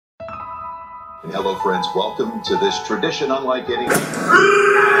Hello, friends. Welcome to this tradition unlike any.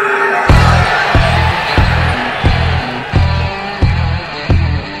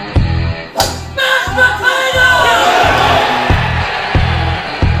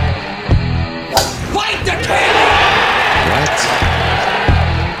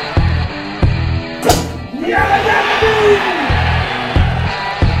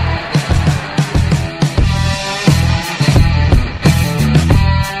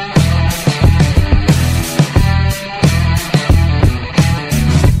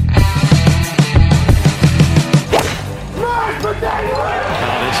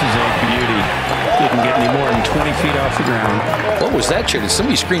 What was that, Did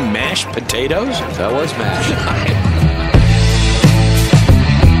somebody scream mashed potatoes? That was mashed.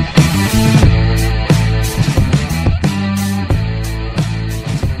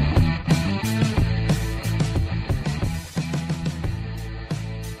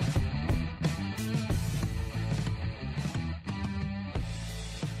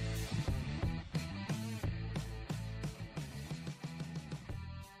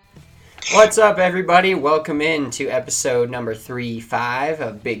 What's up, everybody? Welcome in to episode number 35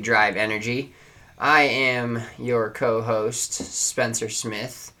 of Big Drive Energy. I am your co-host, Spencer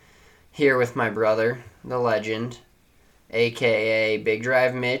Smith, here with my brother, the legend, aka Big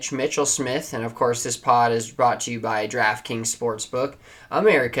Drive Mitchell Smith, and of course this pod is brought to you by DraftKings Sportsbook,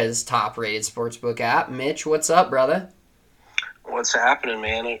 America's top-rated sportsbook app. Mitch, what's up, brother? What's happening,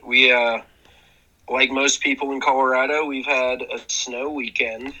 man? We, like most people in Colorado, we've had a snow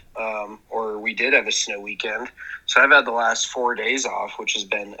weekend, or we did have a snow weekend. So I've had the last 4 days off, which has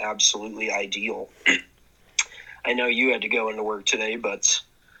been absolutely ideal. I know you had to go into work today, but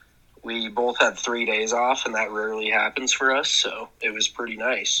we both had 3 days off, and that rarely happens for us, so it was pretty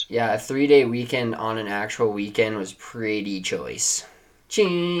nice. Yeah, a 3-day weekend on an actual weekend was pretty choice.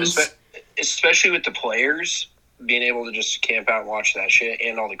 Cheese! Especially with the players, being able to just camp out and watch that shit,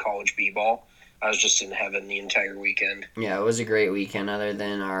 and all the college b-ball. I was just in heaven the entire weekend. Yeah, it was a great weekend other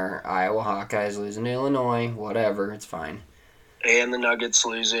than our Iowa Hawkeyes losing to Illinois. Whatever, it's fine. And the Nuggets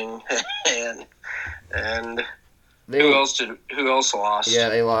losing. and who else lost? Yeah,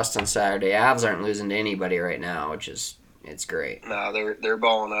 they lost on Saturday. Avs aren't losing to anybody right now, it's great. No, they're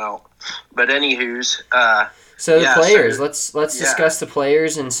balling out. But anywho's, so the players, let's discuss the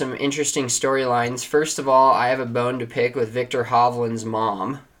players and some interesting storylines. First of all, I have a bone to pick with Viktor Hovland's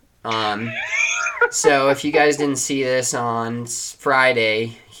mom. So if you guys didn't see this on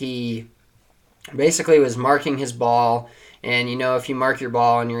Friday, he basically was marking his ball, and you know if you mark your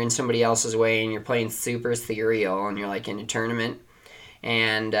ball and you're in somebody else's way and you're playing super ethereal and you're like in a tournament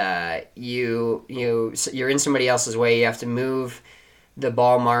and you're in somebody else's way, you have to move the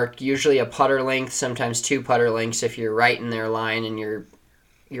ball mark, usually a putter length, sometimes 2 putter lengths if you're right in their line and you're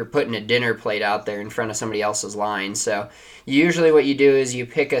putting a dinner plate out there in front of somebody else's line. So usually what you do is you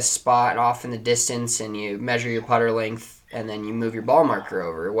pick a spot off in the distance and you measure your putter length and then you move your ball marker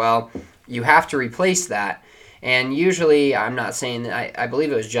over. Well, you have to replace that. And usually, I'm not saying that, I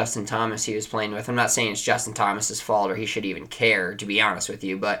believe it was Justin Thomas he was playing with. I'm not saying it's Justin Thomas's fault or he should even care, to be honest with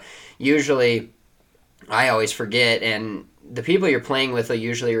you. But usually, I always forget, and the people you're playing with will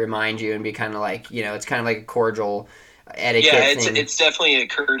usually remind you and be kind of like, it's kind of like a cordial etiquette thing. It's definitely a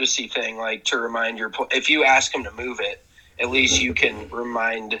courtesy thing, like to remind if you ask them to move it, at least you can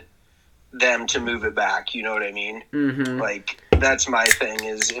remind them to move it back. You know what I mean? Mm-hmm. Like, that's my thing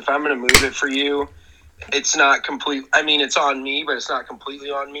is if I'm going to move it for you, it's not complete. I mean, it's on me, but it's not completely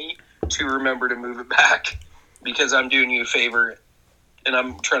on me to remember to move it back because I'm doing you a favor and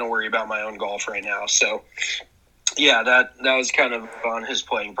I'm trying to worry about my own golf right now. So, yeah, that was kind of on his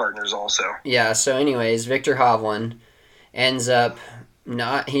playing partners also. Yeah, so anyways, Viktor Hovland ends up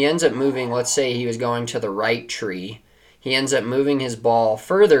moving, let's say he was going to the right tree. He ends up moving his ball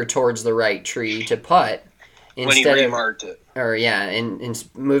further towards the right tree to putt. When he remarked it. Or, yeah, and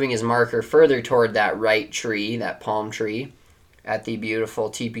moving his marker further toward that right tree, that palm tree, at the beautiful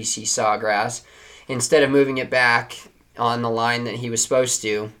TPC Sawgrass, instead of moving it back on the line that he was supposed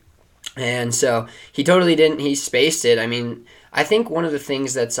to. And so he totally didn't. He spaced it. I mean, I think one of the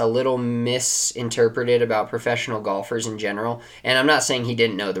things that's a little misinterpreted about professional golfers in general, and I'm not saying he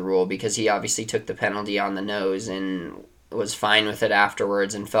didn't know the rule because he obviously took the penalty on the nose and was fine with it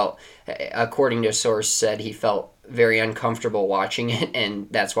afterwards and felt, according to a source, said he felt very uncomfortable watching it, and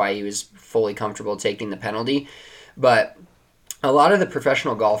that's why he was fully comfortable taking the penalty. But a lot of the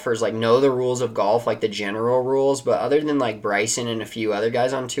professional golfers know the rules of golf, like the general rules, but other than Bryson and a few other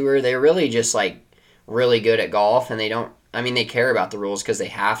guys on tour, they're really just really good at golf, and they don't I mean, they care about the rules because they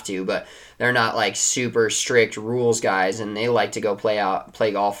have to, but they're not like super strict rules guys, and they like to go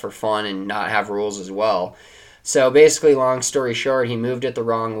play golf for fun and not have rules as well. So basically, long story short, he moved it the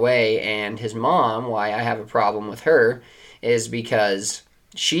wrong way, and his mom, why I have a problem with her, is because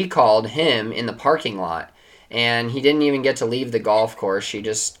she called him in the parking lot, and he didn't even get to leave the golf course. She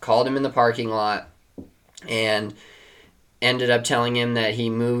just called him in the parking lot and ended up telling him that he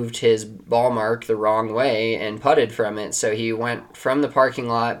moved his ball mark the wrong way and putted from it. So he went from the parking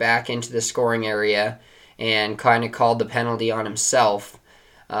lot back into the scoring area and kind of called the penalty on himself.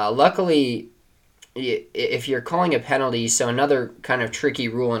 Luckily, if you're calling a penalty, so another kind of tricky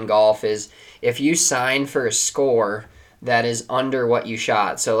rule in golf is if you sign for a score that is under what you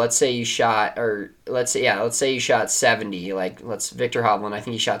shot. So let's say you shot, let's say you shot 70. Victor Hovland, I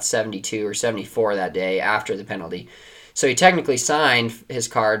think he shot 72 or 74 that day after the penalty. So he technically signed his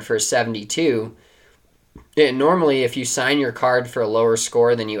card for 72. Normally, if you sign your card for a lower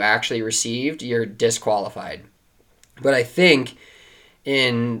score than you actually received, you're disqualified. But I think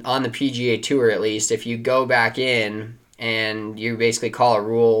on the PGA Tour, at least, if you go back in and you basically call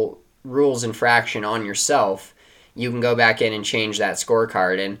a rules infraction on yourself, you can go back in and change that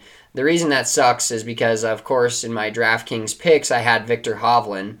scorecard. And the reason that sucks is because, of course, in my DraftKings picks, I had Victor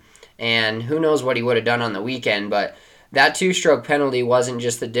Hovland, and who knows what he would have done on the weekend, but that two-stroke penalty wasn't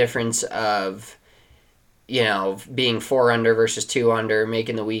just the difference of, being 4 under versus 2 under,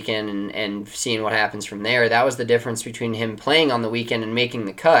 making the weekend and seeing what happens from there. That was the difference between him playing on the weekend and making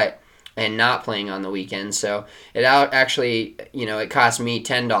the cut and not playing on the weekend. So it it cost me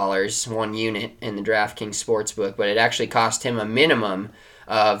 $10, 1 unit in the DraftKings Sportsbook, but it actually cost him a minimum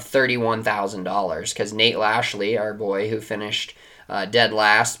of $31,000 because Nate Lashley, our boy who finished dead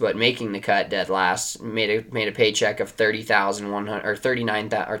last, but making the cut dead last, made a paycheck of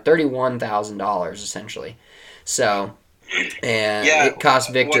 $31,000 essentially. So, and it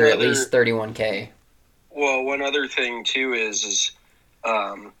cost Victor at least $31K. Well, one other thing too is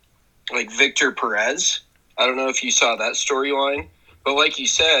like Victor Perez. I don't know if you saw that storyline, but like you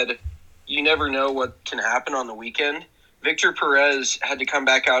said, you never know what can happen on the weekend. Victor Perez had to come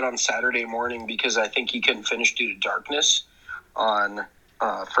back out on Saturday morning because I think he couldn't finish due to darkness on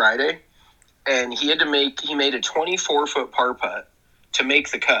Friday, and he made a 24-foot par putt to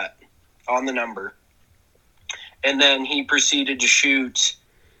make the cut on the number, and then he proceeded to shoot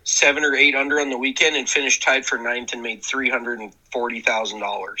 7 or 8 under on the weekend and finished tied for 9th and made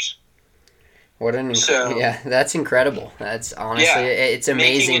 $340,000. That's incredible. That's honestly, it's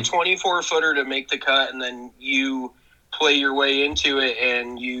amazing. Making a 24-footer to make the cut, and then you play your way into it,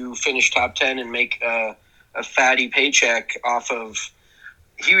 and you finish top 10 and make a fatty paycheck off of.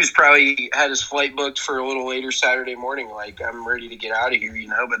 He was probably had his flight booked for a little later Saturday morning. Like, I'm ready to get out of here,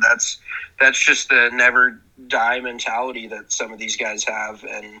 but that's just the never die mentality that some of these guys have.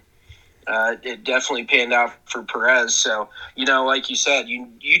 And it definitely panned out for Perez. So, like you said,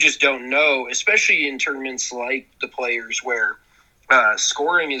 you just don't know, especially in tournaments like the Players where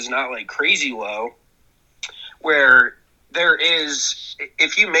scoring is not like crazy low, where there is,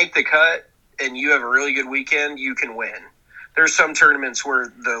 if you make the cut and you have a really good weekend, you can win. There's some tournaments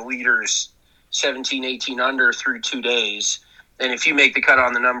where the leader's 17, 18 under through 2 days, and if you make the cut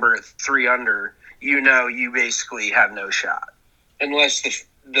on the number at 3 under, you basically have no shot. Unless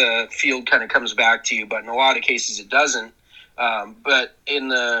the field kind of comes back to you, but in a lot of cases it doesn't. But in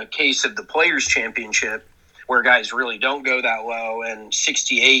the case of the Players' Championship, where guys really don't go that low, and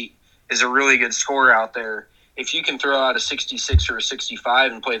 68 is a really good score out there, if you can throw out a 66 or a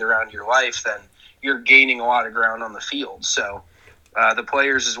 65 and play the round of your life, then you're gaining a lot of ground on the field. So the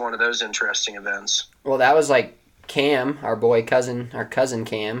Players is one of those interesting events. Well, that was like Cam, our cousin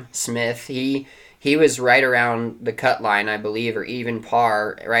Cam Smith. He was right around the cut line, I believe, or even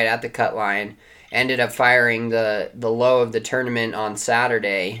par, right at the cut line. Ended up firing the low of the tournament on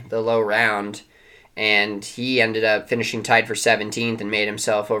Saturday, the low round, and he ended up finishing tied for 17th and made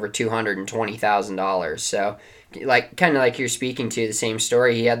himself over $220,000. So, kind of like you're speaking to, the same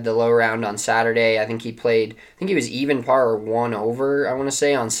story. He had the low round on Saturday. I think he was even par or 1 over, I want to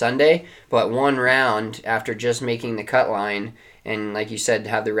say, on Sunday, but 1 round after just making the cut line. And like you said,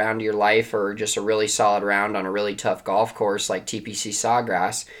 have the round of your life or just a really solid round on a really tough golf course like TPC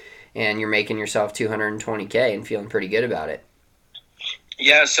Sawgrass, and you're making yourself $220K and feeling pretty good about it.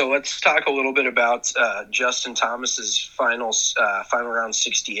 Yeah, so let's talk a little bit about Justin Thomas's final round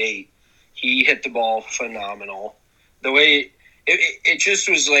 68. He hit the ball phenomenal. The way it just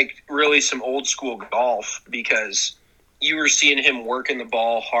was like really some old school golf, because you were seeing him working the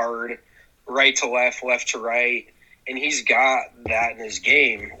ball hard, right to left, left to right, and he's got that in his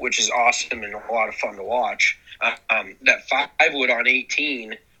game, which is awesome and a lot of fun to watch. That 5-wood on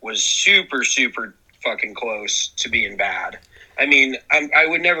 18 was super, super fucking close to being bad. I mean, I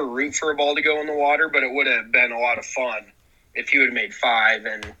would never root for a ball to go in the water, but it would have been a lot of fun if he would have made 5.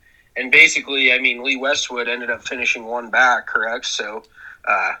 And basically, I mean, Lee Westwood ended up finishing 1 back, correct? So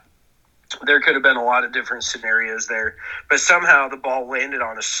there could have been a lot of different scenarios there. But somehow the ball landed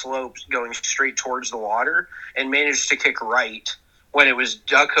on a slope going straight towards the water and managed to kick right when it was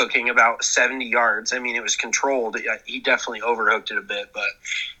duck hooking about 70 yards. I mean, it was controlled. He definitely overhooked it a bit,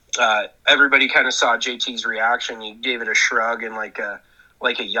 but everybody kind of saw JT's reaction. He gave it a shrug and like a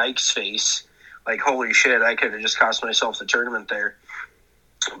yikes face. Like, holy shit, I could have just cost myself the tournament there.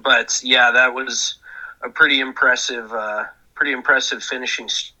 But yeah, that was a pretty impressive finishing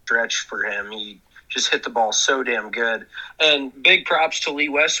stretch for him. He just hit the ball so damn good. And big props to Lee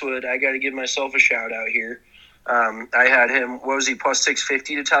Westwood. I got to give myself a shout out here. I had him, what was he, plus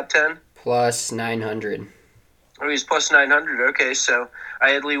 650 to top 10? Plus 900. Oh, he's plus 900. Okay, so I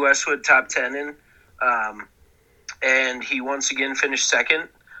had Lee Westwood top 10 in. And he once again finished second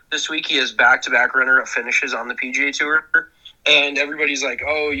this week. He has back-to-back runner-up finishes on the PGA Tour. And everybody's like,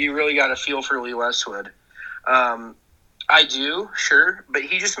 oh, you really got a feel for Lee Westwood. I do, sure, but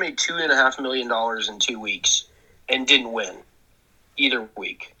he just made $2.5 million in 2 weeks and didn't win either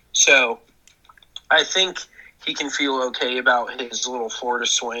week. So I think he can feel okay about his little Florida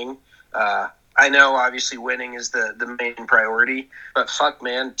swing. I know, obviously, winning is the main priority, but fuck,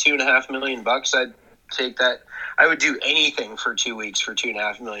 man, $2.5 million, I'd take that. I would do anything for 2 weeks for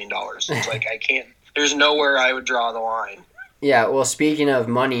 $2.5 million. It's like I can't. There's nowhere I would draw the line. Yeah, well, speaking of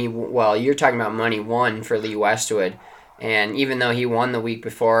money, well, you're talking about money won for Lee Westwood. And even though he won the week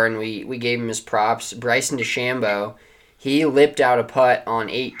before and we gave him his props, Bryson DeChambeau, he lipped out a putt on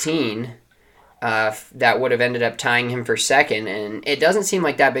 18 that would have ended up tying him for second. And it doesn't seem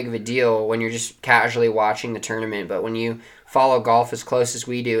like that big of a deal when you're just casually watching the tournament. But when you follow golf as close as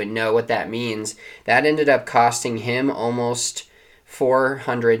we do and know what that means, that ended up costing him almost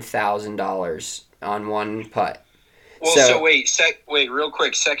 $400,000 on one putt. Well, so wait, real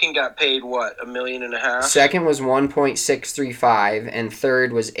quick. Second got paid what, $1.5 million? Second was 1.635, and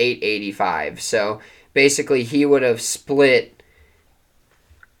third was 885. So basically, he would have split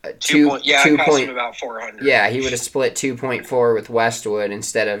it cost him about 400. Yeah, he would have split 2.4 with Westwood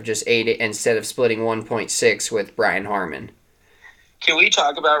instead of splitting 1.6 with Brian Harman. Can we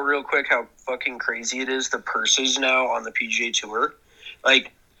talk about real quick how fucking crazy it is, the purses now on the PGA Tour?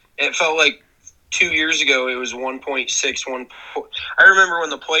 Like, it felt like 2 years ago, it was 1.6. I remember when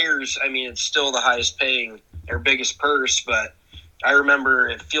the Players, I mean, it's still the highest paying or biggest purse, but I remember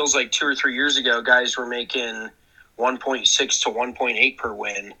it feels like 2 or 3 years ago, guys were making 1.6 to 1.8 per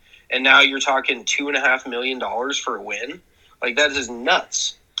win. And now you're talking $2.5 million for a win. Like, that is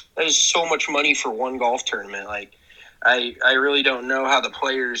nuts. That is so much money for one golf tournament. Like, I really don't know how the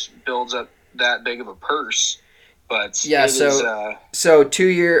Players builds up that big of a purse. But yeah, so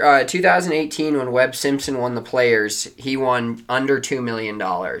 2018 when Webb Simpson won the Players, he won under $2 million.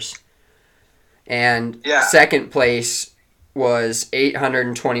 And second place was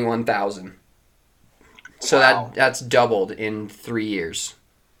 $821,000. So wow. That's doubled in 3 years.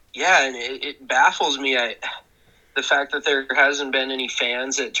 Yeah, and it baffles me. The fact that there hasn't been any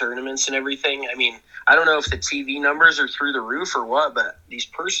fans at tournaments and everything. I mean, I don't know if the TV numbers are through the roof or what, but these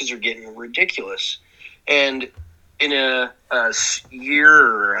purses are getting ridiculous. And in a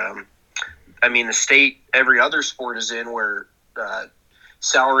year, the state every other sport is in where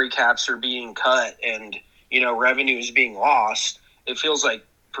salary caps are being cut and, revenue is being lost, it feels like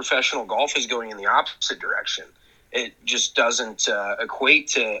professional golf is going in the opposite direction. It just doesn't equate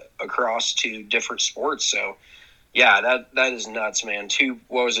to across to different sports. So, yeah, that is nuts, man.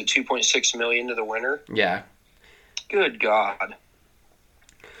 $2.6 million to the winner? Yeah. Good God.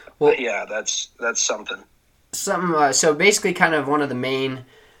 Well, yeah, that's something. So basically kind of one of the main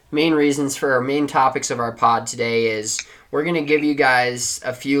reasons for our main topics of our pod today is we're going to give you guys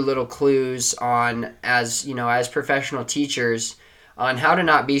a few little clues on, as professional teachers, on how to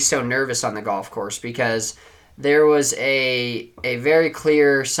not be so nervous on the golf course, because there was a very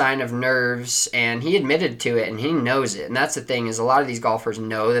clear sign of nerves, and he admitted to it, and he knows it. And that's the thing, is a lot of these golfers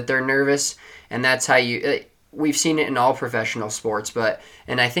know that they're nervous, and that's how we've seen it in all professional sports,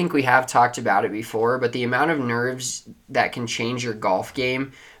 and I think we have talked about it before, but the amount of nerves that can change your golf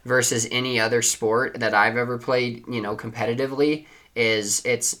game versus any other sport that I've ever played, competitively,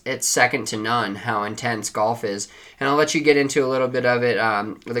 it's second to none how intense golf is. And I'll let you get into a little bit of it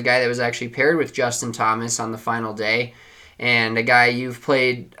with a guy that was actually paired with Justin Thomas on the final day, and a guy you've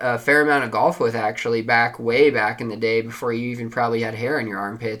played a fair amount of golf with, actually, way back in the day before you even probably had hair in your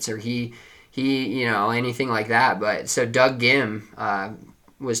armpits, or he anything like that. But so Doug Gim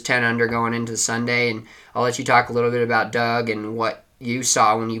was 10 under going into Sunday, and I'll let you talk a little bit about Doug and what you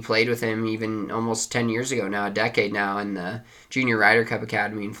saw when you played with him even almost 10 years ago now, a decade now, in the Junior Ryder Cup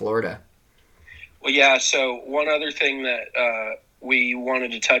Academy in Florida. Well, yeah, so one other thing that we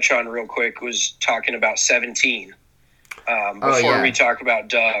wanted to touch on real quick was talking about 17 before we talk about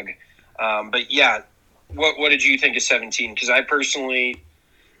Doug. But yeah, what did you think of 17? Because I personally,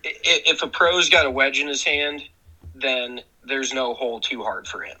 if a pro's got a wedge in his hand, then there's no hole too hard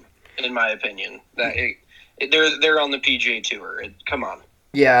for him, in my opinion. That they're on the PGA Tour. Come on.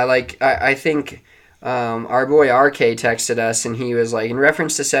 Yeah, I think our boy RK texted us, and he was like, in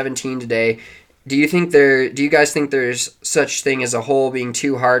reference to 17 today, do you guys think there's such thing as a hole being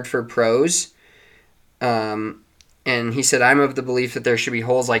too hard for pros? And he said, I'm of the belief that there should be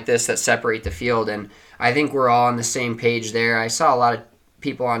holes like this that separate the field, and I think we're all on the same page there. I saw a lot of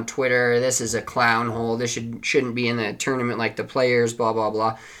people on Twitter, this is a clown hole, this shouldn't be in the tournament like the Players, blah, blah,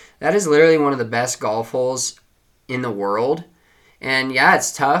 blah. That is literally one of the best golf holes in the world. And yeah,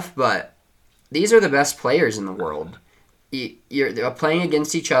 it's tough, but these are the best players in the world. They're playing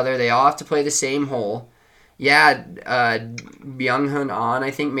against each other. They all have to play the same hole. Yeah, Byung-Hun An, I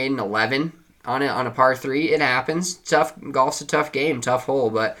think, made an 11 on a par 3. It happens. Golf's a tough game, tough hole,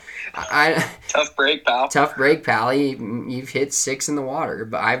 but tough break, pal. Tough break, pal. You've hit 6 in the water,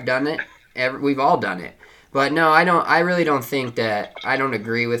 but I've done it. We've all done it. But no, I don't. I really don't think that. I don't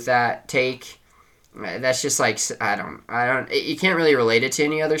agree with that take. That's just like I don't. You can't really relate it to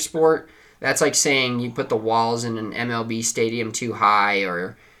any other sport. That's like saying you put the walls in an MLB stadium too high,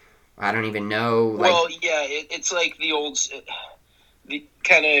 or I don't even know. Well, yeah, it's like the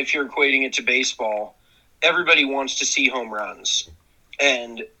kind of, if you're equating it to baseball, everybody wants to see home runs,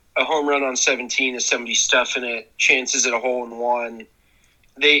 and a home run on 17 is somebody stuffing it. Chances at a hole in one.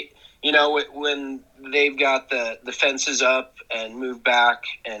 When they've got the fences up and move back,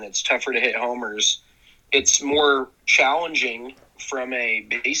 and it's tougher to hit homers, it's more challenging from a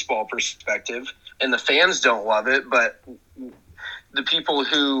baseball perspective, and the fans don't love it, but the people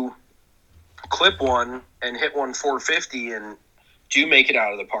who clip one and hit one 450 and do make it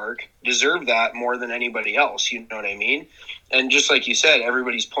out of the park deserve that more than anybody else. You know what I mean? And just like you said,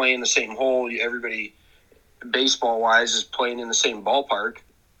 everybody's playing the same hole. Everybody, baseball-wise, is playing in the same ballpark.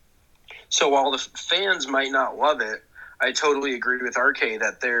 So while the fans might not love it, I totally agree with RK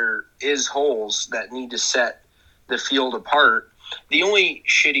that there is holes that need to set the field apart. The only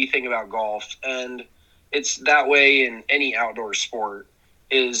shitty thing about golf, and it's that way in any outdoor sport,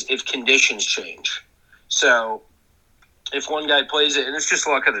 is if conditions change. So if one guy plays it, and it's just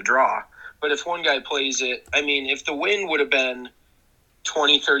luck of the draw, but if one guy plays it, I mean, if the wind would have been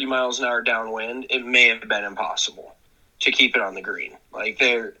 20, 30 miles an hour downwind, it may have been impossible to keep it on the green. Like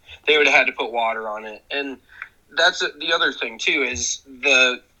they would have had to put water on it. And that's the other thing too, is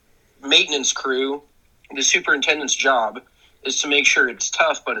the maintenance crew, the superintendent's job is to make sure it's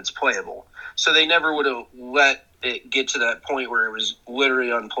tough, but it's playable. So they never would have let it get to that point where it was literally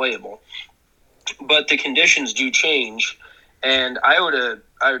unplayable. But the conditions do change, and I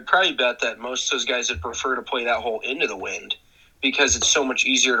would probably bet that most of those guys would prefer to play that hole into the wind, because it's so much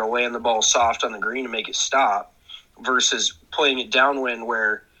easier to land the ball soft on the green and make it stop versus playing it downwind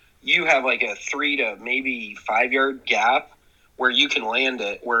where you have like a 3 to maybe 5 yard gap where you can land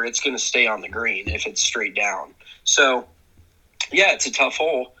it where it's going to stay on the green if it's straight down. So yeah, it's a tough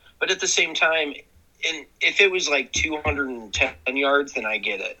hole, but at the same time, and if it was like 210 yards, then I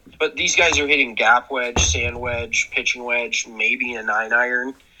get it. But these guys are hitting gap wedge, sand wedge, pitching wedge, maybe a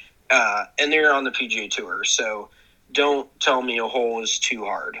 9-iron, and they're on the PGA Tour. So don't tell me a hole is too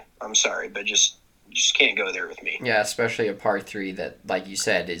hard. I'm sorry, but just can't go there with me. Yeah, especially a par 3 that, like you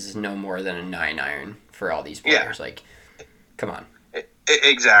said, is no more than a 9-iron for all these players. Yeah. Like, come on.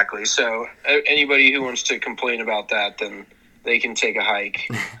 Exactly. So anybody who wants to complain about that, then they can take a hike.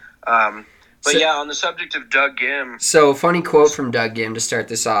 But yeah, on the subject of Doug Gim. So, funny quote from Doug Gim to start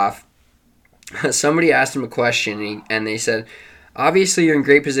this off. Somebody asked him a question, and they said, obviously you're in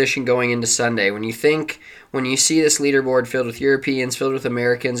great position going into Sunday. When you see this leaderboard filled with Europeans, filled with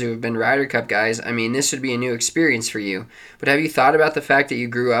Americans who have been Ryder Cup guys, I mean, this would be a new experience for you. But have you thought about the fact that you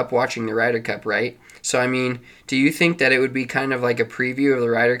grew up watching the Ryder Cup, right? So, I mean, do you think that it would be kind of like a preview of the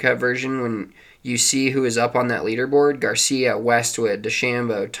Ryder Cup version when you see who is up on that leaderboard? Garcia, Westwood,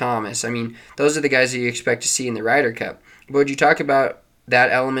 DeChambeau, Thomas. I mean, those are the guys that you expect to see in the Ryder Cup. But would you talk about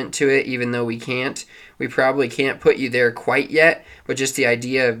that element to it, even though we can't? We probably can't put you there quite yet, but just the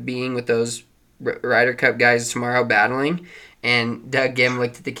idea of being with those Ryder Cup guys tomorrow battling. And Doug Gim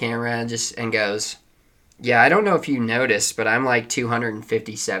looked at the camera and goes, Yeah, I don't know if you noticed, but I'm like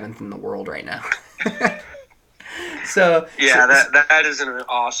 257th in the world right now. That is an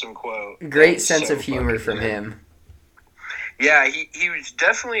awesome quote. Great sense of humor from him. Yeah, he was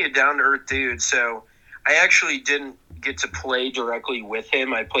definitely a down-to-earth dude. So I actually didn't get to play directly with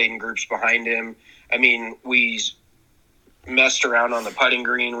him. I played in groups behind him. I mean, we messed around on the putting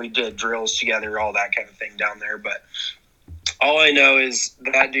green. We did drills together, all that kind of thing down there. But all I know is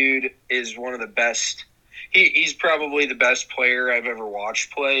that dude is one of the best. He's probably the best player I've ever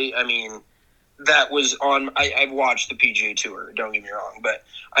watched play. I mean, that was on. I've watched the PGA Tour. Don't get me wrong, but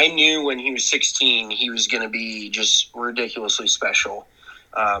I knew when he was 16 he was going to be just ridiculously special.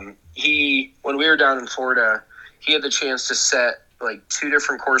 When we were down in Florida, he had the chance to set like 2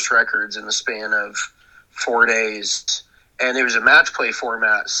 different course records in the span of 4 days, and it was a match play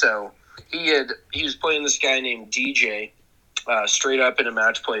format. So he was playing this guy named DJ, straight up in a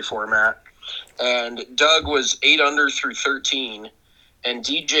match play format, and Doug was 8 under through 13. And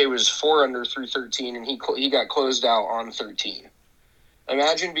DJ was 4 under through 13, and he got closed out on 13.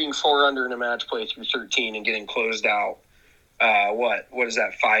 Imagine being 4 under in a match play through 13 and getting closed out. What is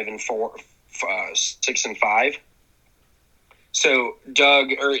that? 5 and 4, 6 and 5. So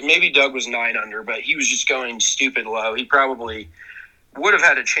Doug, or maybe Doug was 9 under, but he was just going stupid low. He probably would have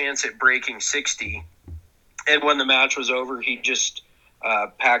had a chance at breaking 60. And when the match was over, he just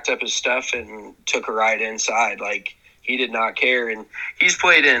packed up his stuff and took a ride inside. Like, he did not care. And he's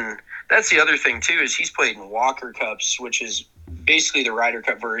played in – that's the other thing, too, is he's played in Walker Cups, which is basically the Ryder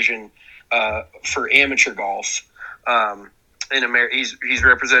Cup version for amateur golf. He's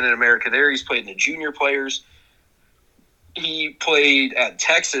represented America there. He's played in the junior players. He played at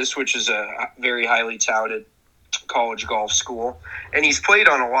Texas, which is a very highly touted college golf school. And he's played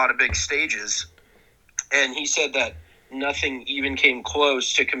on a lot of big stages. And he said that nothing even came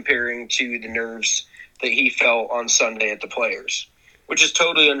close to comparing to the nerves that he felt on Sunday at the Players, which is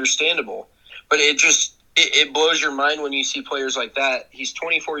totally understandable. But it blows your mind when you see players like that. He's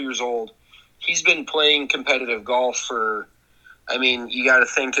 24 years old. He's been playing competitive golf for, I mean, you got to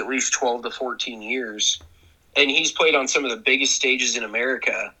think at least 12 to 14 years. And he's played on some of the biggest stages in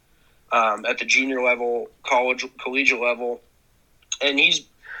America, at the junior level, collegiate level. And he's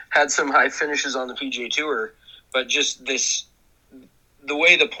had some high finishes on the PGA Tour. But just the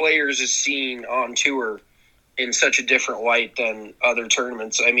way the Players is seen on tour in such a different light than other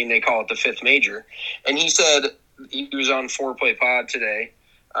tournaments. I mean, they call it the 5th major. And he said he was on Foreplay Pod today,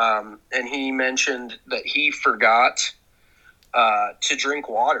 and he mentioned that he forgot to drink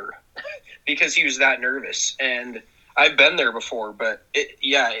water because he was that nervous. And I've been there before, but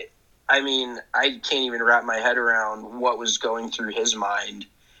I mean, I can't even wrap my head around what was going through his mind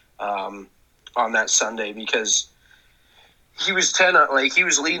on that Sunday, because he was 10, like he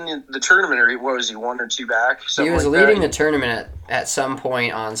was leading the tournament, or what was he, 1 or 2 back? He was like leading the tournament at some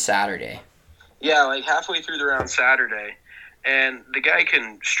point on Saturday. Yeah, like halfway through the round Saturday, and the guy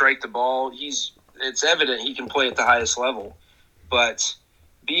can strike the ball. It's evident he can play at the highest level, but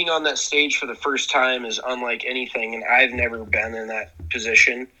being on that stage for the first time is unlike anything, and I've never been in that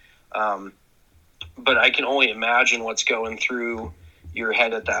position. But I can only imagine what's going through your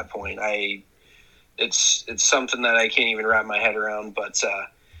head at that point. It's something that I can't even wrap my head around, but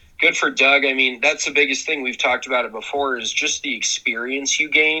good for Doug. I mean, that's the biggest thing. We've talked about it before, is just the experience you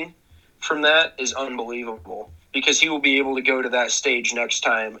gain from that is unbelievable, because he will be able to go to that stage next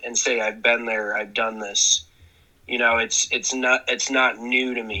time and say, I've been there, I've done this. You know, it's not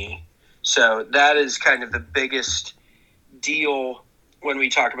new to me. So that is kind of the biggest deal when we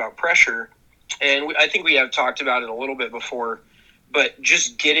talk about pressure. And I think we have talked about it a little bit before, but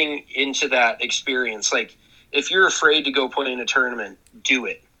just getting into that experience, like if you're afraid to go play in a tournament, do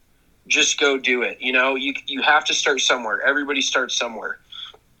it. Just go do it. You know, you have to start somewhere. Everybody starts somewhere.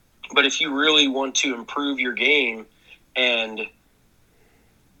 But if you really want to improve your game and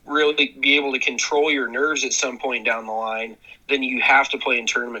really be able to control your nerves at some point down the line, then you have to play in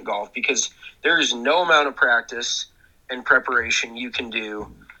tournament golf, because there is no amount of practice and preparation you can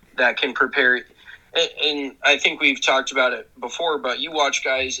do that can prepare. And I think we've talked about it before, but you watch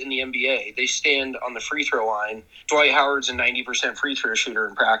guys in the NBA, they stand on the free throw line. Dwight Howard's a 90% free throw shooter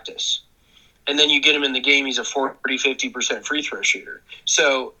in practice. And then you get him in the game, he's a 40-50% free throw shooter.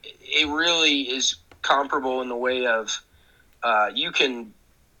 So it really is comparable in the way of you can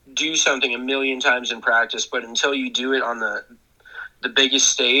do something a million times in practice, but until you do it on the biggest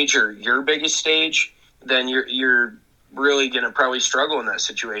stage or your biggest stage, then you're really going to probably struggle in that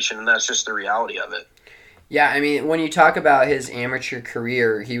situation, and that's just the reality of it. Yeah, I mean, when you talk about his amateur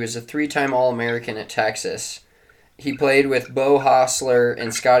career, he was a 3-time All-American at Texas. He played with Bo Hostler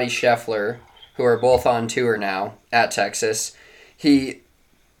and Scotty Scheffler. who are both on tour now at Texas. He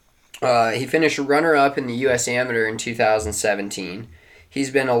finished runner-up in the U.S. Amateur in 2017.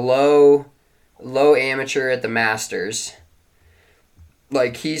 He's been a low amateur at the Masters.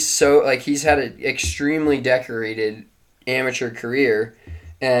 He's had an extremely decorated amateur career,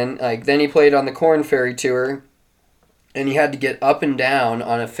 and then he played on the Korn Ferry Tour, and he had to get up and down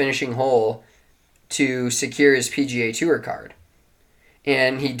on a finishing hole to secure his PGA Tour card.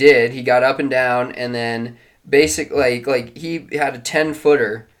 And he did. He got up and down, and then he had a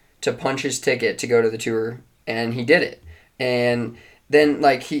 10-footer to punch his ticket to go to the tour, and he did it. And then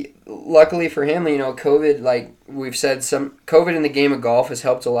luckily for him, COVID, we've said, COVID in the game of golf has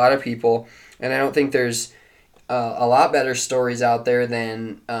helped a lot of people, and I don't think there's a lot better stories out there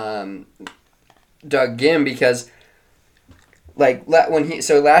than Doug Ghim, because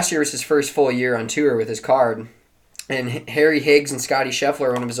last year was his first full year on tour with his card, and Harry Higgs and Scotty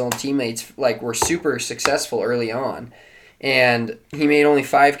Scheffler, one of his old teammates, were super successful early on. And he made only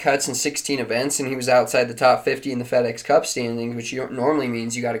 5 cuts in 16 events, and he was outside the top 50 in the FedEx Cup standings, which normally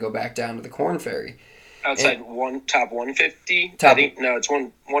means you got to go back down to the Korn Ferry. Outside top 150? I think it's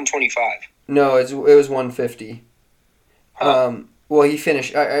 125. No, it was 150. Huh. Well, he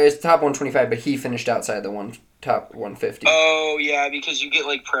finished. It's top 125, but he finished outside the top 150. Oh yeah, because you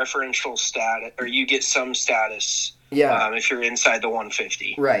get preferential status, or you get some status. Yeah. If you're inside the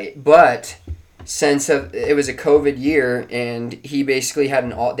 150. Right, but since it was a COVID year, and he basically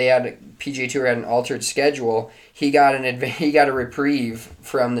PGA Tour had an altered schedule, he got a reprieve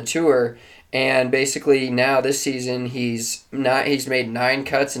from the tour, and basically now this season he's made 9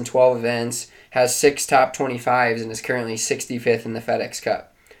 cuts in 12 events, has 6 top 25s, and is currently 65th in the FedEx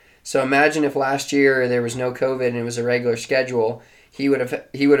Cup. So imagine if last year there was no COVID and it was a regular schedule, he would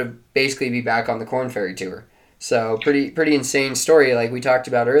have basically be back on the Korn Ferry Tour. So pretty insane story, like we talked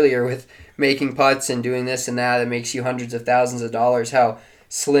about earlier, with making putts and doing this and that makes you hundreds of thousands of dollars. How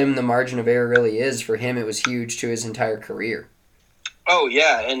slim the margin of error really is. For him, it was huge to his entire career. Oh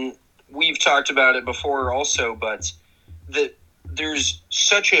yeah, and we've talked about it before also, but there's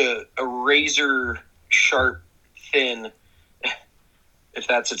such a razor sharp thin, if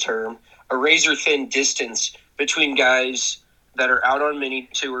that's a term, a razor thin distance between guys that are out on mini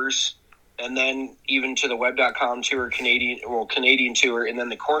tours, and then even to the Web.com Tour, Canadian Tour, and then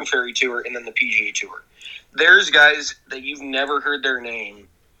the Korn Ferry Tour, and then the PGA Tour. There's guys that you've never heard their name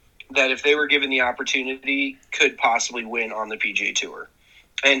that, if they were given the opportunity, could possibly win on the PGA Tour.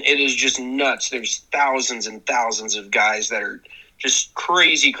 And it is just nuts. There's thousands and thousands of guys that are just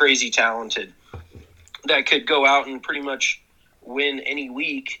crazy, crazy talented that could go out and pretty much win any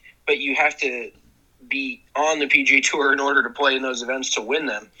week, but you have to be on the PGA Tour in order to play in those events to win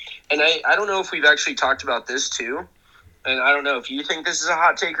them. And I don't know if we've actually talked about this too, and I don't know if you think this is a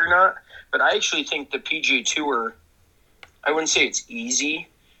hot take or not, but I actually think the PGA Tour, I wouldn't say it's easy,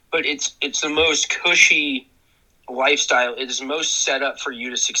 but it's the most cushy lifestyle. It is most set up for you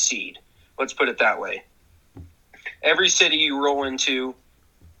to succeed. Let's put it that way. Every city you roll into,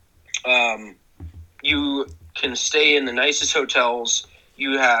 you can stay in the nicest hotels.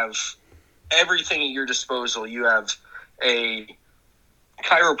 You have everything at your disposal. You have a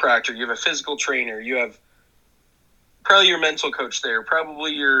chiropractor, you have a physical trainer, you have probably your mental coach there,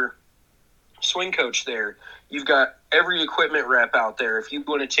 probably your swing coach there. You've got every equipment rep out there. If you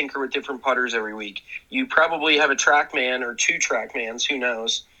want to tinker with different putters every week, you probably have a TrackMan or 2 TrackMans, who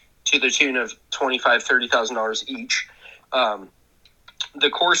knows, to the tune of $25,000, $30,000 each. The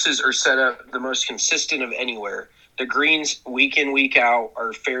courses are set up the most consistent of anywhere. The greens week in, week out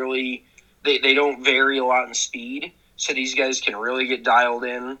are fairly, they don't vary a lot in speed. So these guys can really get dialed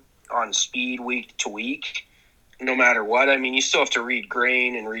in on speed week to week, no matter what. I mean, you still have to read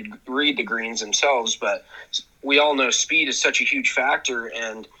grain and read the greens themselves, but we all know speed is such a huge factor,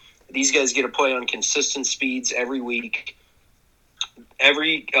 and these guys get to play on consistent speeds every week.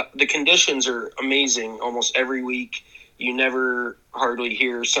 The conditions are amazing almost every week. You never hardly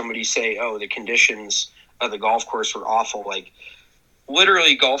hear somebody say, oh, the conditions of the golf course were awful. Like,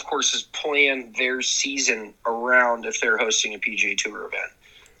 literally, golf courses plan their season around if they're hosting a PGA Tour event.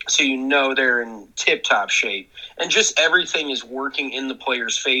 So you know they're in tip-top shape. And just everything is working in the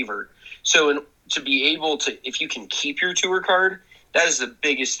player's favor. So to be able to, if you can keep your tour card, that is the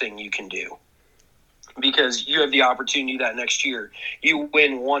biggest thing you can do. Because you have the opportunity that next year. You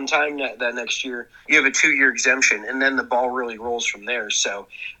win one time that next year, you have a 2-year exemption, and then the ball really rolls from there. So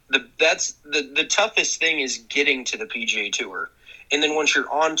that's the toughest thing is getting to the PGA Tour. And then once you're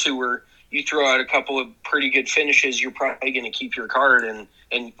on tour, you throw out a couple of pretty good finishes, you're probably going to keep your card and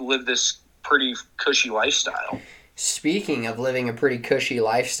live this pretty cushy lifestyle. Speaking of living a pretty cushy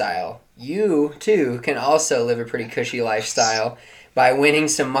lifestyle, you too can also live a pretty cushy lifestyle by winning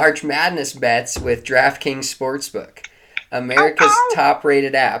some March Madness bets with DraftKings Sportsbook, America's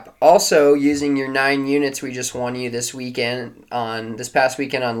top-rated app. Also, using your 9 units we just won you this past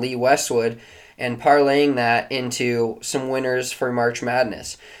weekend on Lee Westwood, and parlaying that into some winners for March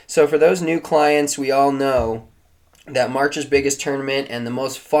Madness. So for those new clients, we all know that March's biggest tournament and the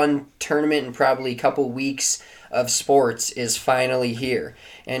most fun tournament in probably a couple weeks of sports is finally here.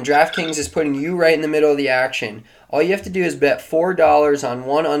 And DraftKings is putting you right in the middle of the action. All you have to do is bet $4 on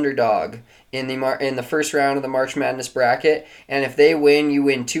one underdog in the first round of the March Madness bracket, and if they win, you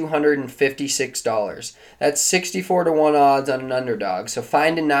win $256. That's 64 to 1 odds on an underdog. So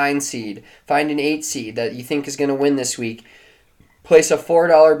find a 9 seed, find an 8 seed that you think is going to win this week. Place a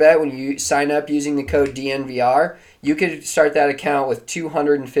 $4 bet when you sign up using the code DNVR. You could start that account with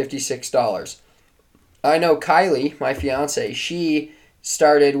 $256. I know Kylie, my fiance, she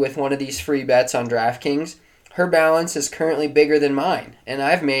started with one of these free bets on DraftKings. Her balance is currently bigger than mine, and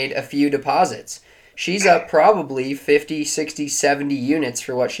I've made a few deposits. She's up probably 50, 60, 70 units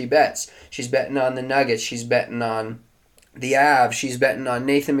for what she bets. She's betting on the Nuggets. She's betting on the Avs. She's betting on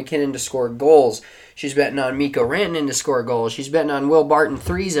Nathan McKinnon to score goals. She's betting on Mikko Rantanen to score goals. She's betting on Will Barton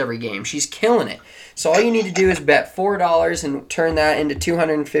threes every game. She's killing it. So all you need to do is bet $4 and turn that into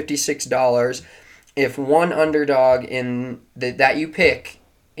 $256 if one underdog that you pick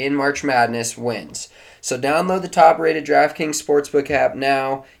in March Madness wins. So download the top-rated DraftKings Sportsbook app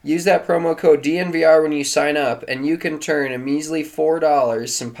now. Use that promo code DNVR when you sign up, and you can turn a measly $4,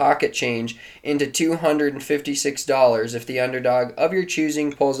 some pocket change, into $256 if the underdog of your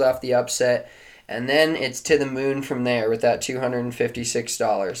choosing pulls off the upset. And then it's to the moon from there with that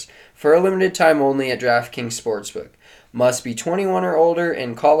 $256. For a limited time only at DraftKings Sportsbook. Must be 21 or older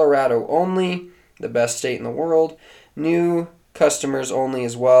in Colorado only, the best state in the world. New customers only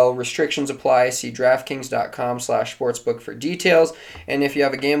as well. Restrictions apply. See DraftKings.com/sportsbook for details. And if you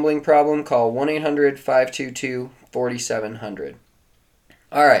have a gambling problem, call 1-800-522-4700.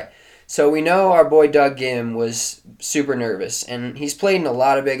 All right. So we know our boy Doug Gim was super nervous, and he's played in a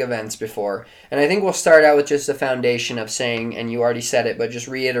lot of big events before. And I think we'll start out with just the foundation of saying, and you already said it, but just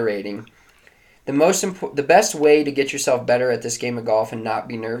reiterating, the best way to get yourself better at this game of golf and not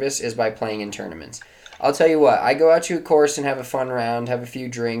be nervous is by playing in tournaments. I'll tell you what, I go out to a course and have a fun round, have a few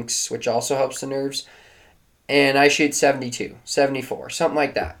drinks, which also helps the nerves, and I shoot 72, 74, something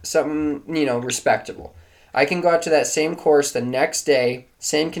like that. Something, respectable. I can go out to that same course the next day,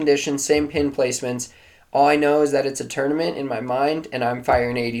 same conditions, same pin placements. All I know is that it's a tournament in my mind, and I'm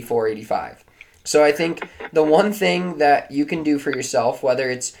firing 84, 85. So I think the one thing that you can do for yourself, whether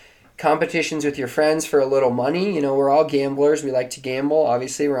it's competitions with your friends for a little money, we're all gamblers, we like to gamble.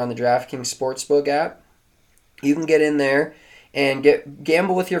 Obviously, we're on the DraftKings Sportsbook app. You can get in there and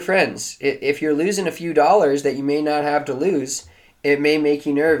gamble with your friends. If you're losing a few dollars that you may not have to lose, it may make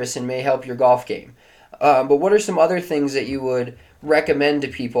you nervous and may help your golf game. But what are some other things that you would recommend to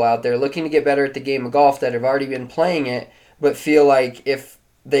people out there looking to get better at the game of golf that have already been playing it but feel like if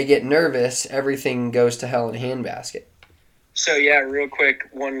they get nervous, everything goes to hell in a handbasket? So, yeah, real quick,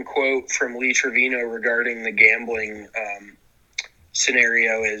 one quote from Lee Trevino regarding the gambling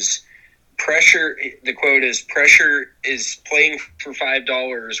scenario is, the quote is, pressure is playing for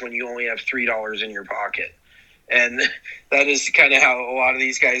 $5 when you only have $3 in your pocket. And that is kind of how a lot of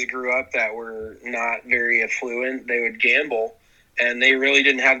these guys grew up that were not very affluent. They would gamble, and they really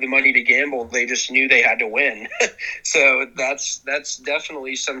didn't have the money to gamble. They just knew they had to win. So that's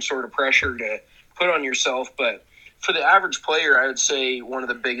definitely some sort of pressure to put on yourself. But for the average player, I would say one of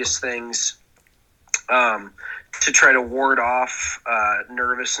the biggest things to try to ward off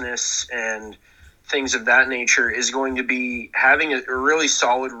nervousness and things of that nature is going to be having a really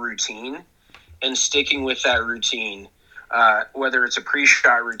solid routine and sticking with that routine, whether it's a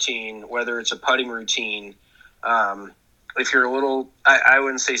pre-shot routine, whether it's a putting routine. If you're a little, I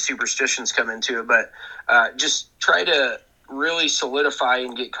wouldn't say superstitions come into it, but just try to really solidify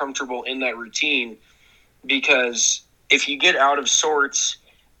and get comfortable in that routine, because if you get out of sorts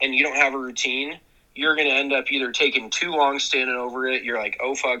and you don't have a routine, you're going to end up either taking too long standing over it, you're like,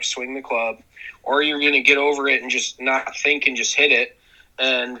 oh fuck, swing the club, or you're going to get over it and just not think and just hit it.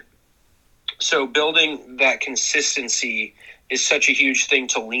 And so building that consistency is such a huge thing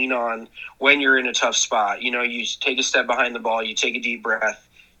to lean on when you're in a tough spot. You take a step behind the ball, you take a deep breath,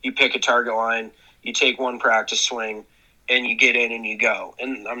 you pick a target line, you take one practice swing, and you get in and you go.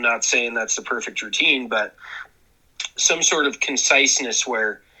 And I'm not saying that's the perfect routine, but some sort of conciseness,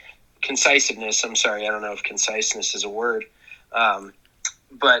 I don't know if conciseness is a word,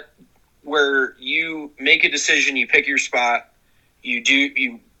 but where you make a decision, you pick your spot, you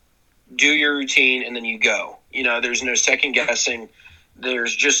do your routine, and then you go. There's no second guessing.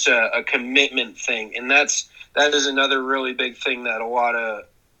 There's just a commitment thing, and that is another really big thing that a lot of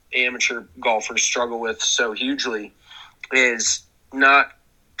amateur golfers struggle with so hugely, is not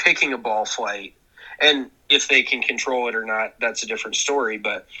picking a ball flight. And if they can control it or not, that's a different story,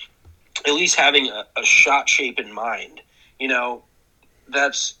 but at least having a shot shape in mind.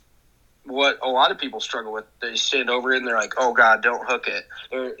 That's what a lot of people struggle with. They stand over it and they're like, oh God, don't hook it.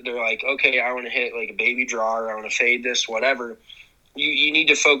 They're like, okay, I want to hit like a baby draw, or I want to fade this, whatever. You need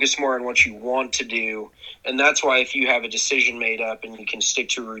to focus more on what you want to do. And that's why if you have a decision made up and you can stick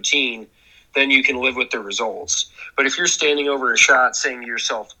to a routine, then you can live with the results. But if you're standing over a shot saying to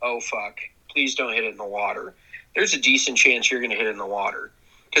yourself, oh fuck, please don't hit it in the water, there's a decent chance you're going to hit it in the water,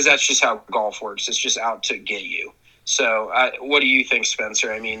 because that's just how golf works. It's just out to get you. So what do you think,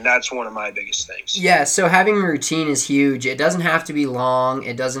 Spencer? I mean, that's one of my biggest things. Yeah, so having a routine is huge. It doesn't have to be long.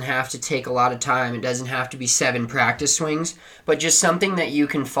 It doesn't have to take a lot of time. It doesn't have to be 7 practice swings, but just something that you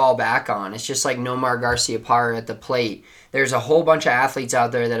can fall back on. It's just like Nomar Garciaparra at the plate. There's a whole bunch of athletes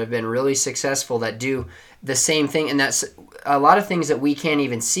out there that have been really successful that do the same thing, and that's a lot of things that we can't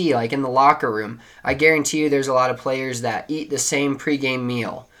even see, like in the locker room. I guarantee you there's a lot of players that eat the same pregame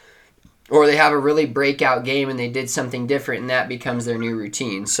meal, or they have a really breakout game and they did something different, and that becomes their new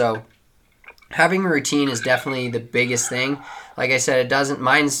routine. So having a routine is definitely the biggest thing. Like I said,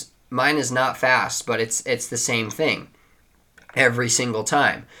 mine is not fast, but it's the same thing every single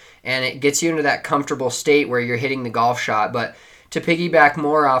time. And it gets you into that comfortable state where you're hitting the golf shot. But to piggyback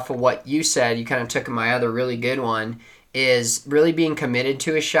more off of what you said, you kind of took my other really good one, is really being committed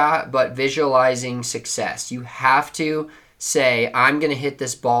to a shot, but visualizing success. You have to say, I'm going to hit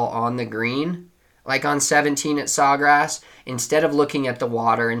this ball on the green, like on 17 at Sawgrass, instead of looking at the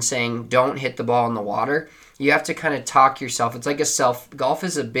water and saying, don't hit the ball in the water. You have to kind of talk yourself. It's like golf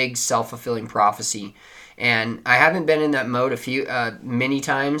is a big self-fulfilling prophecy. And I haven't been in that mode many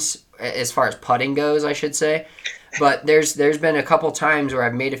times as far as putting goes, I should say. But there's been a couple times where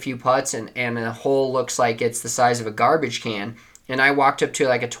I've made a few putts and a hole looks like it's the size of a garbage can. And I walked up to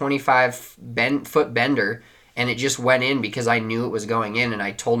like a 25-foot bender, and it just went in because I knew it was going in, and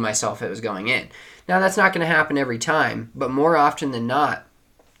I told myself it was going in. Now, that's not going to happen every time, but more often than not,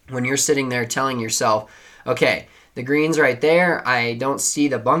 when you're sitting there telling yourself, okay, the green's right there, I don't see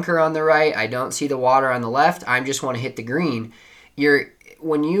the bunker on the right, I don't see the water on the left, I just want to hit the green.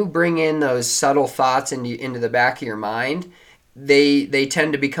 When you bring in those subtle thoughts into the back of your mind, they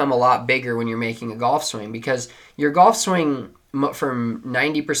tend to become a lot bigger when you're making a golf swing, because your golf swing, from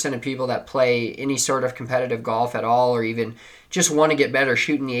 90% of people that play any sort of competitive golf at all, or even just want to get better,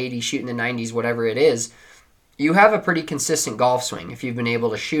 shooting the 80s, shooting the 90s, whatever it is, you have a pretty consistent golf swing if you've been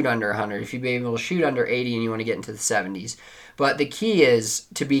able to shoot under 100, if you've been able to shoot under 80 and you want to get into the 70s. But the key is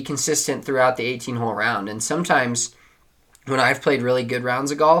to be consistent throughout the 18-hole round. And sometimes when I've played really good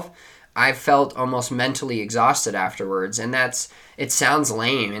rounds of golf, I've felt almost mentally exhausted afterwards, and it sounds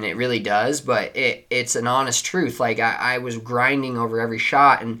lame, and it really does, but it's an honest truth. Like, I was grinding over every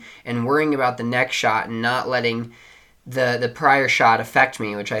shot and worrying about the next shot and not letting the prior shot affect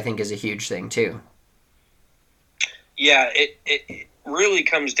me, which I think is a huge thing too. Yeah, it really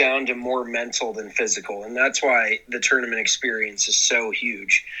comes down to more mental than physical, and that's why the tournament experience is so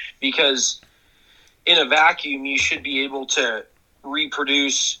huge, because in a vacuum, you should be able to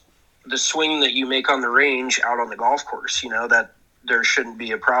reproduce the swing that you make on the range out on the golf course. That there shouldn't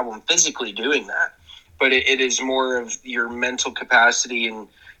be a problem physically doing that, but it is more of your mental capacity and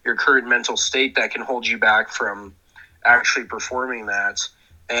your current mental state that can hold you back from actually performing that.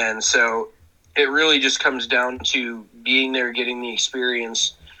 And so it really just comes down to being there, getting the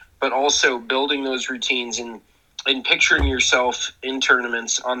experience, but also building those routines and picturing yourself in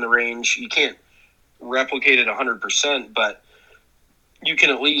tournaments on the range. You can't replicate it 100%, but you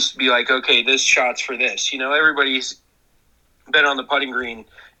can at least be like, okay, this shot's for this. Everybody's been on the putting green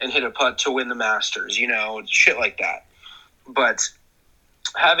and hit a putt to win the Masters, shit like that. But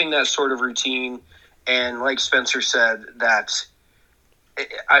having that sort of routine, and like Spencer said, that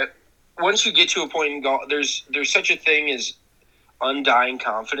once you get to a point in golf, there's such a thing as undying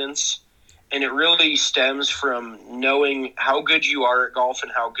confidence, and it really stems from knowing how good you are at golf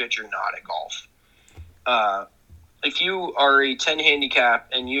and how good you're not at golf. If you are a 10 handicap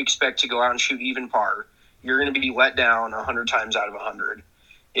and you expect to go out and shoot even par, you're going to be let down 100 times out of 100.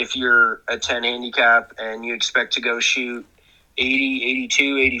 If you're a 10 handicap and you expect to go shoot 80,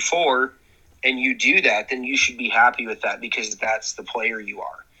 82, 84, and you do that, then you should be happy with that, because that's the player you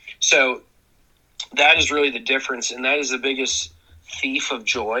are. So that is really the difference, and that is the biggest thief of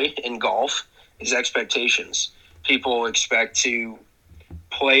joy in golf, is expectations. People expect to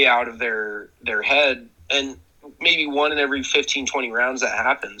play out of their head, and maybe one in every 15, 20 rounds that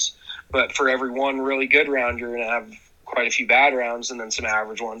happens. But for every one really good round, you're going to have quite a few bad rounds and then some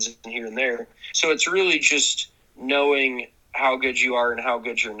average ones here and there. So it's really just knowing how good you are and how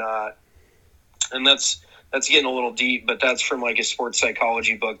good you're not. And that's getting a little deep, but that's from like a sports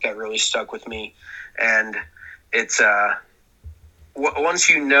psychology book that really stuck with me. And it's once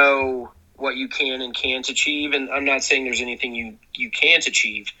you know what you can and can't achieve, and I'm not saying there's anything you can't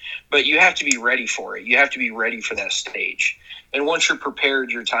achieve, but you have to be ready for it. You have to be ready for that stage. And once you're prepared,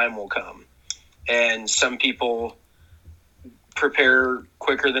 your time will come. And some people prepare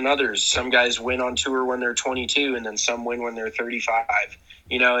quicker than others. Some guys win on tour when they're 22, and then some win when they're 35.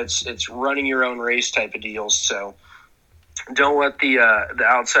 You know, it's running your own race type of deal. So don't let the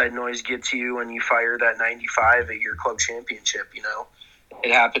outside noise get to you when you fire that 95 at your club championship. You know,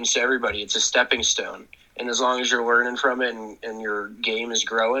 it happens to everybody. It's a stepping stone. And as long as you're learning from it and your game is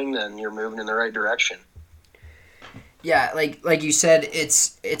growing, then you're moving in the right direction. Yeah, like you said,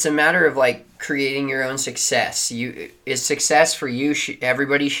 it's a matter of like creating your own success. Is success for you?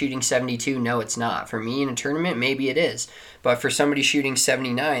 Everybody shooting 72? No, it's not. For me in a tournament, maybe it is. But for somebody shooting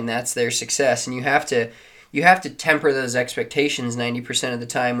 79, that's their success, and you have to temper those expectations 90% of the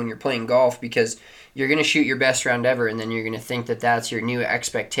time when you're playing golf, because you're going to shoot your best round ever, and then you're going to think that that's your new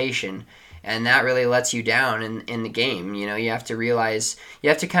expectation. And that really lets you down in the game. You know, you have to realize, you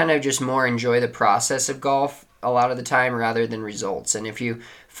have to kind of just more enjoy the process of golf a lot of the time rather than results. And if you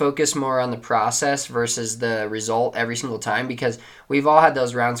focus more on the process versus the result every single time, because we've all had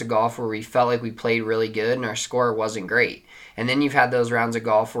those rounds of golf where we felt like we played really good and our score wasn't great. And then you've had those rounds of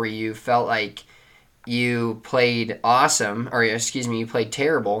golf where you felt like you played awesome, or you played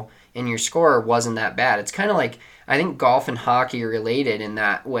terrible, and your score wasn't that bad. It's kind of like, I think golf and hockey are related in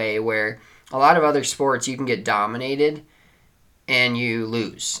that way, where a lot of other sports you can get dominated and you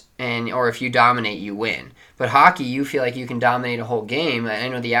lose, or if you dominate, you win. But hockey, you feel like you can dominate a whole game. I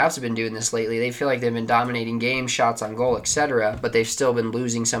know the Avs have been doing this lately. They feel like they've been dominating games, shots on goal, etc., but they've still been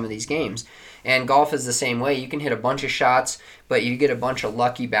losing some of these games. And golf is the same way. You can hit a bunch of shots, but you get a bunch of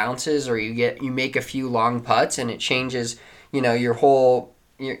lucky bounces, or you make a few long putts, and it changes, your whole,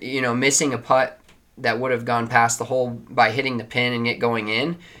 missing a putt that would have gone past the hole by hitting the pin and it going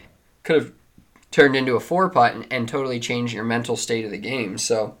in could have turned into a 4-putt and totally changed your mental state of the game.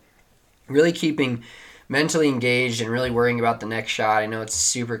 So really keeping mentally engaged and really worrying about the next shot. I know it's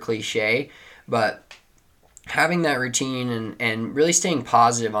super cliche, but having that routine and really staying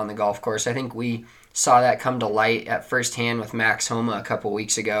positive on the golf course. I think we saw that come to light at firsthand with Max Homa a couple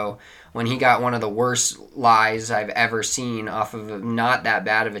weeks ago when he got one of the worst lies I've ever seen off of not that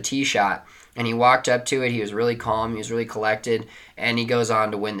bad of a tee shot. And he walked up to it. He was really calm. He was really collected, and he goes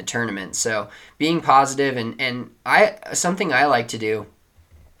on to win the tournament. So being positive, and something I like to do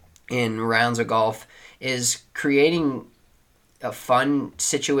in rounds of golf is creating a fun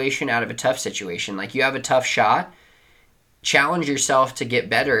situation out of a tough situation. Like, you have a tough shot, challenge yourself to get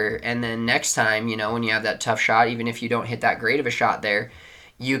better, and then next time, when you have that tough shot, even if you don't hit that great of a shot there,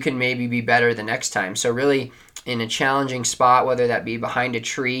 you can maybe be better the next time. So really, in a challenging spot, whether that be behind a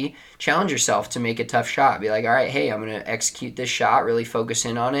tree, challenge yourself to make a tough shot. Be like, all right, hey, I'm going to execute this shot, really focus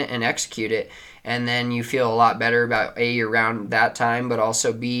in on it and execute it. And then you feel a lot better about A, your round that time, but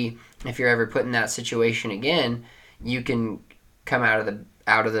also B, if you're ever put in that situation again, you can come out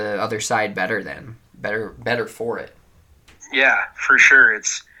of the other side better for it. Yeah, for sure.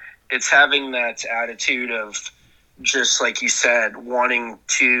 It's having that attitude of, just like you said, wanting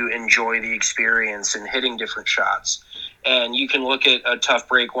to enjoy the experience and hitting different shots. And you can look at a tough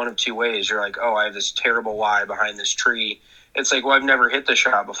break one of two ways. You're like, oh, I have this terrible lie behind this tree. It's like, well, I've never hit the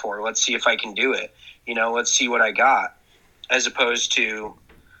shot before. Let's see if I can do it. Let's see what I got. As opposed to,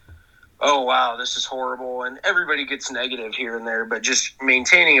 oh, wow, this is horrible. And everybody gets negative here and there, but just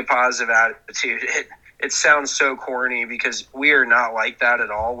maintaining a positive attitude. It sounds so corny because we are not like that at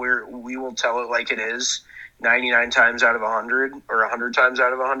all. We will tell it like it is 99 times out of 100 or 100 times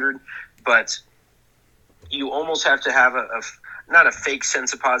out of 100. But you almost have to have not a fake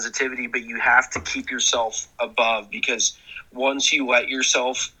sense of positivity, but you have to keep yourself above, because once you let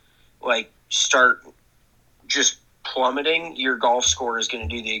yourself start just plummeting, your golf score is going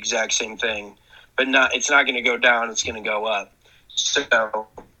to do the exact same thing, but it's not going to go down. It's going to go up. So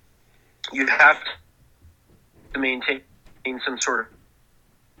you have to maintain some sort of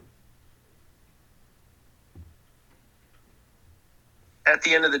at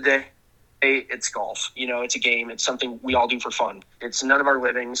the end of the day, it's golf. It's a game. It's something we all do for fun. It's none of our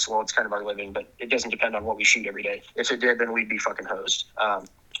livings. Well, it's kind of our living, but it doesn't depend on what we shoot every day. If it did, then we'd be fucking hosed.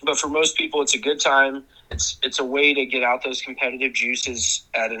 But for most people, it's a good time. It's a way to get out those competitive juices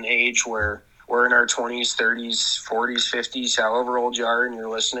at an age where we're in our 20s, 30s, 40s, 50s, however old you are and you're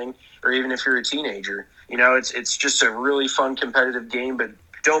listening, or even if you're a teenager. It's just a really fun competitive game, but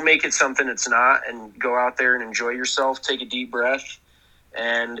don't make it something it's not, and go out there and enjoy yourself. Take a deep breath,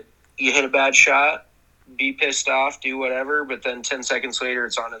 and you hit a bad shot, be pissed off, do whatever, but then 10 seconds later,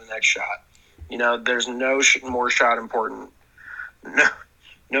 it's on to the next shot. There's no shot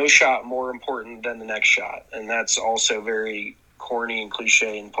more important than the next shot. And that's also very corny and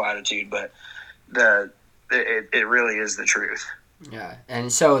cliche and platitude, but it really is the truth. Yeah.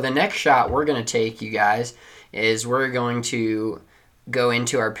 And so the next shot we're going to take, you guys, is we're going to go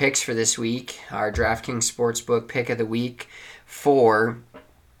into our picks for this week, our DraftKings Sportsbook pick of the week for,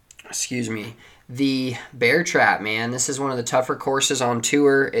 the Bear Trap, man. This is one of the tougher courses on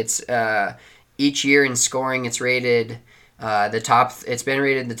tour. It's each year in scoring, it's rated it's been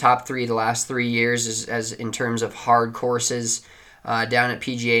rated the top 3 the last 3 years as in terms of hard courses down at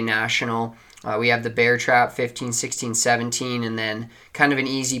PGA National. We have the Bear Trap 15, 16, 17, and then kind of an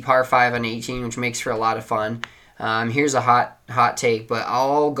easy par 5 on 18, which makes for a lot of fun. Here's a hot take, but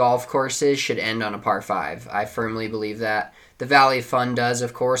all golf courses should end on a par 5. I firmly believe that. The Valley of Fun does,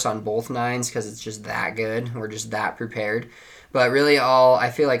 of course, on both 9s because it's just that good. We're just that prepared. But really, I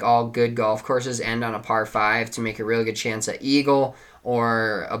feel like all good golf courses end on a par 5 to make a really good chance at eagle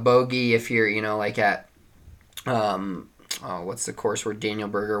or a bogey if you're, like at, what's the course where Daniel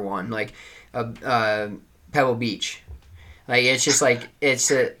Berger won? Like Pebble Beach. Like it's just like it's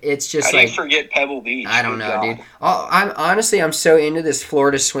just How do like you forget Pebble Beach? I don't know, dude. I'm so into this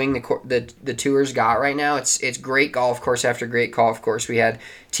Florida swing the tours got right now. It's great golf course after great golf course. We had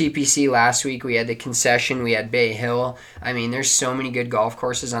TPC last week. We had the Concession. We had Bay Hill. I mean, there's so many good golf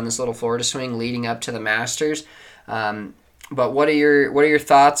courses on this little Florida swing leading up to the Masters. But what are your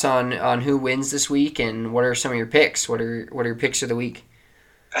thoughts on who wins this week, and what are some of your picks? What are your picks of the week?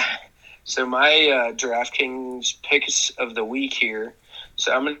 So my DraftKings picks of the week here.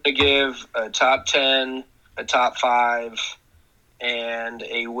 So I'm going to give a top 10, a top 5, and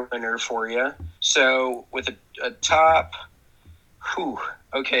a winner for you. So with a top,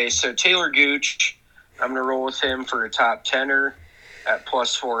 okay, so Taylor Gooch, I'm going to roll with him for a top 10er at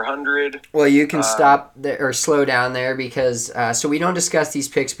plus 400. Well, you can stop or slow down there because so we don't discuss these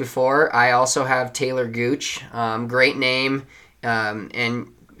picks before. I also have Taylor Gooch. Great name.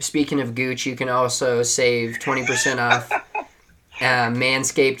 And speaking of Gooch, you can also save 20% off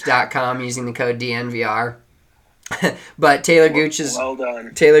manscaped.com using the code DNVR. But Taylor Gooch is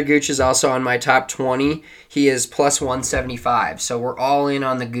also on my top 20. He is plus 175. So we're all in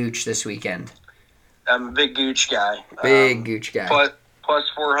on the Gooch this weekend. I'm a big Gooch guy. Gooch guy. Plus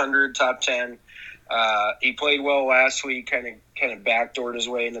 400, top 10. He played well last week, kind of backdoored his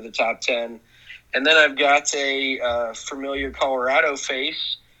way into the top 10. And then I've got a familiar Colorado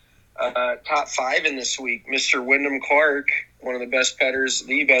face, top 5 in this week, Mr. Wyndham Clark, one of the best putter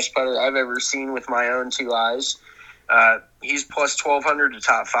I've ever seen with my own 2 eyes. He's plus 1,200 to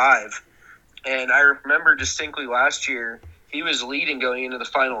top 5. And I remember distinctly last year, he was leading going into the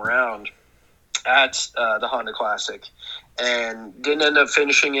final round at the Honda Classic and didn't end up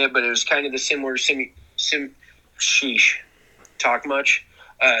finishing it, but it was kind of the similar similar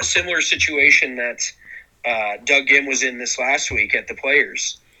situation that Doug Gim was in this last week at the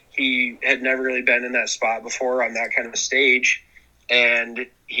Players. He had never really been in that spot before on that kind of a stage, and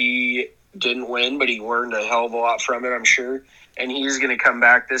he didn't win, but he learned a hell of a lot from it, I'm sure. And he's going to come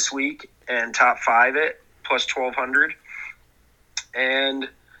back this week and top 5 it, plus 1,200. And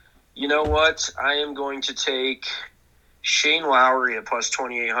you know what? I am going to take Shane Lowry at plus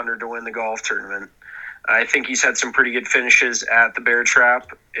 2,800 to win the golf tournament. I think he's had some pretty good finishes at the Bear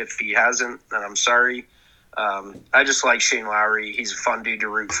Trap. If he hasn't, then I'm sorry. I just like Shane Lowry. He's a fun dude to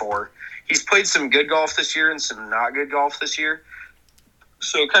root for. He's played some good golf this year and some not good golf this year.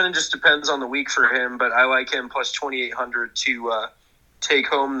 So it kind of just depends on the week for him, but I like him plus 2,800 to take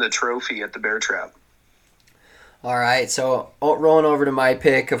home the trophy at the Bear Trap. All right, so rolling over to my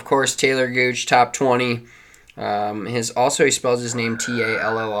pick, of course, Taylor Gooch, top 20. He spells his name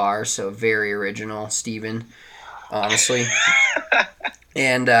Tallor, so very original, Steven, honestly.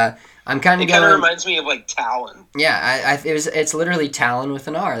 And I'm kind of going. It kind of reminds me of like Talon. Yeah, it's literally Talon with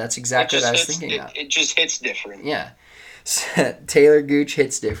an R. That's exactly what I was thinking of. It just hits different. Yeah, Taylor Gooch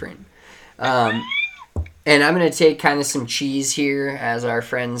hits different. And I'm going to take kind of some cheese here, as our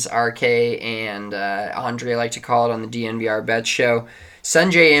friends RK and Andre like to call it on the DNVR Bet Show.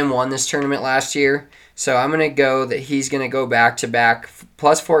 Sungjae Im won this tournament last year, so I'm going to go that he's going to go back-to-back,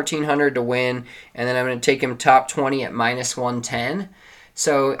 plus 1,400 to win, and then I'm going to take him top 20 at minus 110.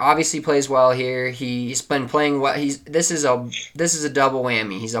 So obviously plays well here. He's been playing well. This is a double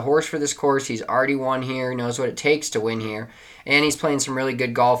whammy. He's a horse for this course. He's already won here. Knows what it takes to win here, and he's playing some really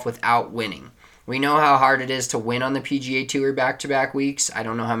good golf without winning. We know how hard it is to win on the PGA Tour back-to-back weeks. I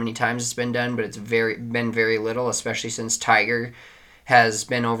don't know how many times it's been done, but it's been very little, especially since Tiger has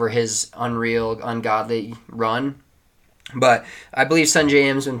been over his unreal, ungodly run. But I believe Sungjae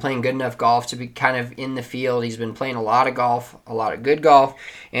Im's been playing good enough golf to be kind of in the field. He's been playing a lot of golf, a lot of good golf,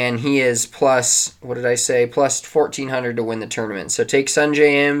 and he is plus 1,400 to win the tournament. So take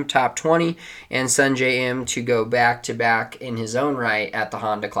Sungjae Im top 20 and Sungjae Im to go back-to-back in his own right at the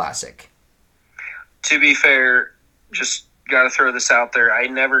Honda Classic. To be fair, just got to throw this out there. I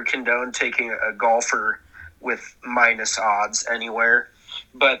never condone taking a golfer with minus odds anywhere.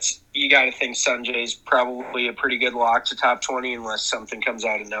 But you got to think Sungjae's probably a pretty good lock to top 20 unless something comes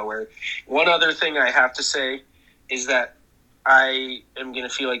out of nowhere. One other thing I have to say is that I am going to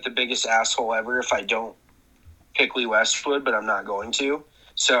feel like the biggest asshole ever if I don't pick Lee Westwood, but I'm not going to.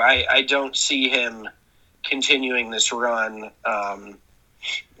 So I don't see him continuing this run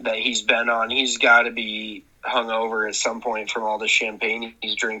that he's been on. He's got to be hungover at some point from all the champagne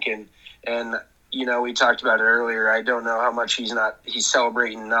he's drinking. And you know, we talked about it earlier. I don't know how much he's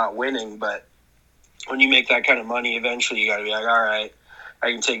celebrating not winning, but when you make that kind of money, eventually you got to be like, all right,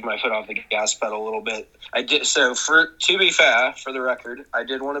 I can take my foot off the gas pedal a little bit. I did. So to be fair, for the record, I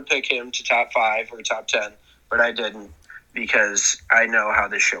did want to pick him to top 5 or top 10, but I didn't because I know how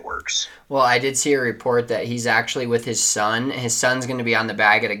this shit works. Well, I did see a report that he's actually with his son. His son's going to be on the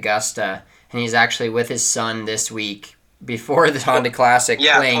bag at Augusta, and he's actually with his son this week before the Honda Classic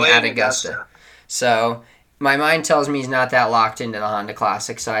playing at Augusta. So my mind tells me he's not that locked into the Honda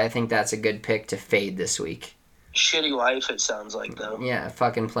Classic, so I think that's a good pick to fade this week. Shitty life, it sounds like, though. Yeah,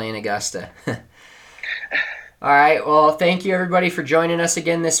 fucking playing Augusta. All right, well, thank you, everybody, for joining us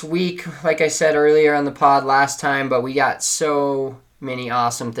again this week. Like I said earlier on the pod last time, but we got so many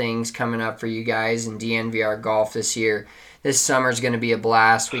awesome things coming up for you guys in DNVR Golf this year. This summer's going to be a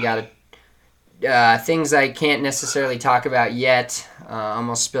blast. We got things I can't necessarily talk about yet.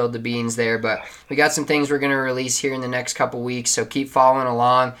 Almost spilled the beans there, but we got some things we're going to release here in the next couple weeks, so keep following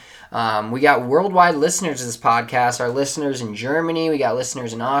along. We got worldwide listeners of this podcast, our listeners in Germany, we got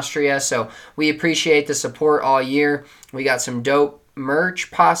listeners in Austria, so we appreciate the support all year. We got some dope merch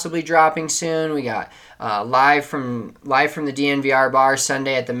possibly dropping soon. We got live from the DNVR bar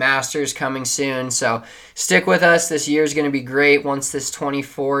Sunday at the Masters coming soon, so stick with us. This year's going to be great. Once this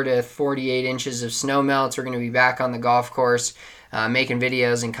 24 to 48 inches of snow melts, we're going to be back on the golf course making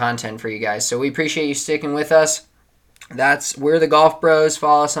videos and content for you guys. So we appreciate you sticking with us. We're the Golf Bros.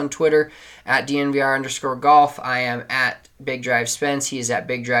 Follow us on Twitter at DNVR_golf. I am at Big Drive Spence. He is at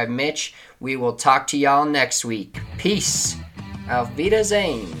Big Drive Mitch. We will talk to y'all next week. Peace. Auf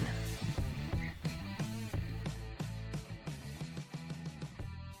Wiedersehen.